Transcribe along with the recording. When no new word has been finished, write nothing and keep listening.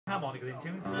harmonicas in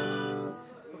tune.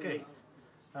 Okay,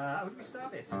 how would we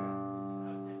start this?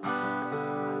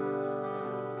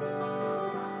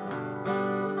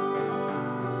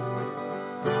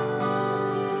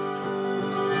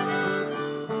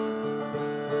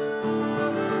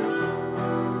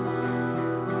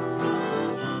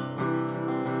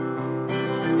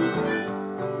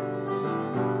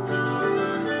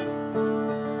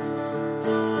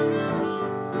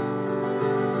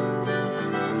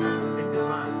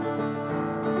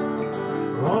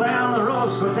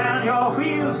 Slow down your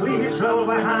wheels, leave your trouble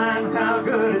behind. How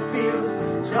good it feels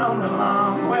tumbling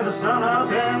along with the sun up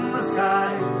in the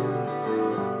sky.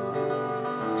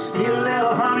 Steal a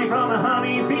little honey from the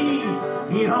honeybee.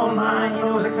 He don't mind,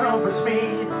 knows it comforts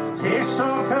me. Tastes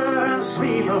so good and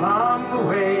sweet along the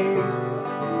way.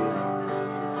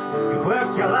 You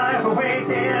work your life away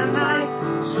day and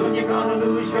night. Soon you're gonna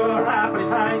lose your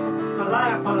appetite for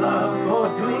life, for love, or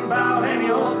doing about any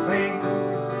old thing.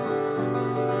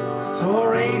 So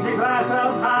raise a glass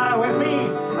up high with me.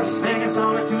 Let's sing a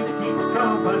song or two to keep us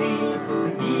company.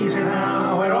 Easy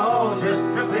now, we're all just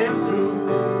drifting through.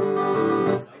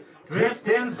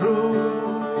 Drifting through.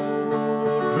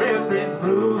 Drifting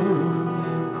through.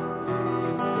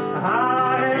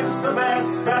 Ah, it's the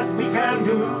best that we can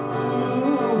do.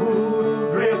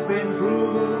 Drifting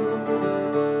through.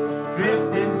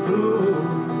 Drifting through.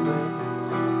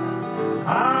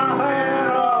 Ah,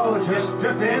 we're all just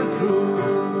drifting through.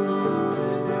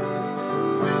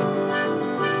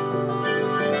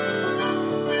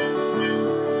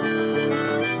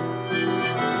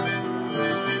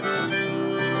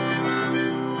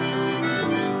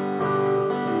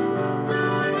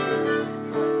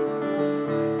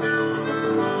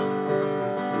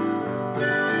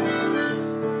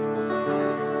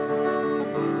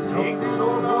 Take this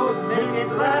old road, make it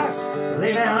last.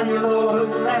 Lay down your load,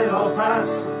 let it all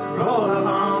pass. Roll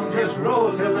along, just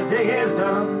roll till the day is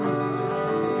done.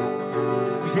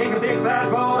 We take a big fat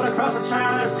boat across the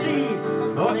China Sea.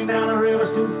 Floating down the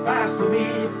river's too fast for me.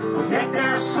 We'll get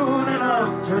there soon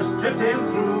enough, just drifting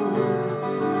through.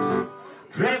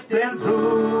 Drifting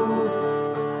through.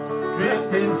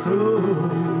 Drifting through.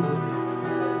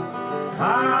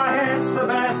 Ah, it's the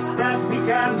best that we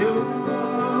can do.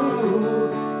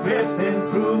 Drifting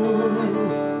through,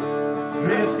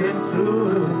 drifting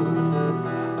through.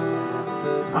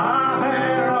 Ah,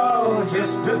 we're all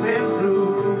just drifting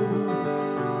through.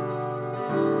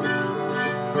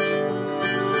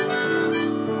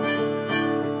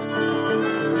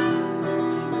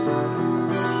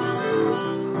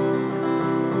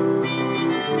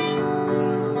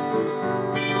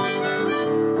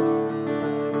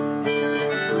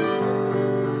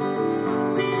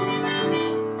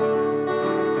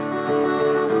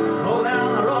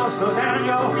 Slow down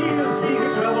your wheels, leave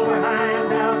your trouble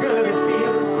behind. How good it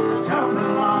feels tumbling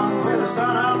along with the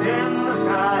sun up in the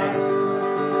sky.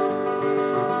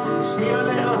 Steal a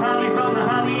little honey from the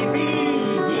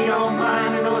honeybee. He don't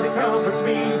mind, he knows it comforts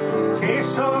me.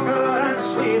 Tastes so good and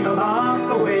sweet along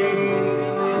the way.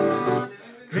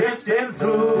 Drifting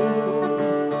through,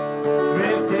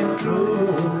 drifting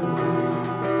through.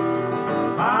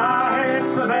 Ah,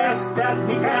 it's the best that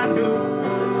we can do.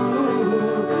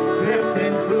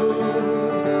 Drifting through,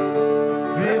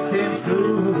 drifting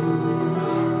through.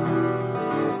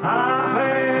 Ah,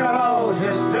 we're all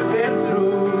just drifting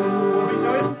through.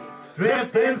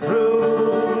 Drifting through,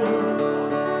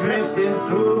 drifting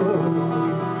through.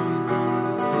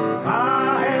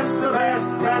 Ah, it's the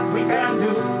best that we can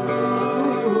do.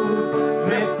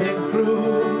 Drifting through,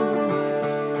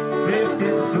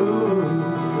 drifting through.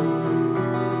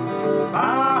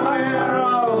 Ah, we're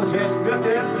all just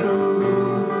drifting through.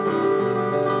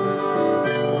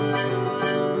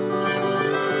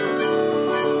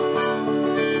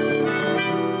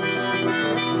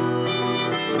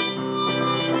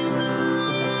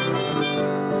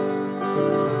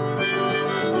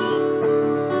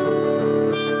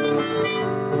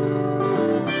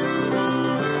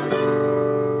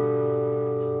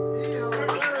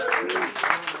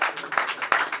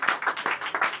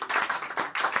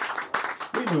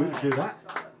 We knew we could do that.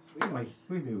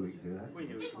 We knew we could do that.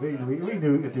 We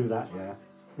knew we could do that, yeah.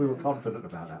 We were confident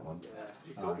about that one.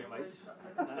 You thought me, mate.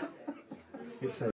 It's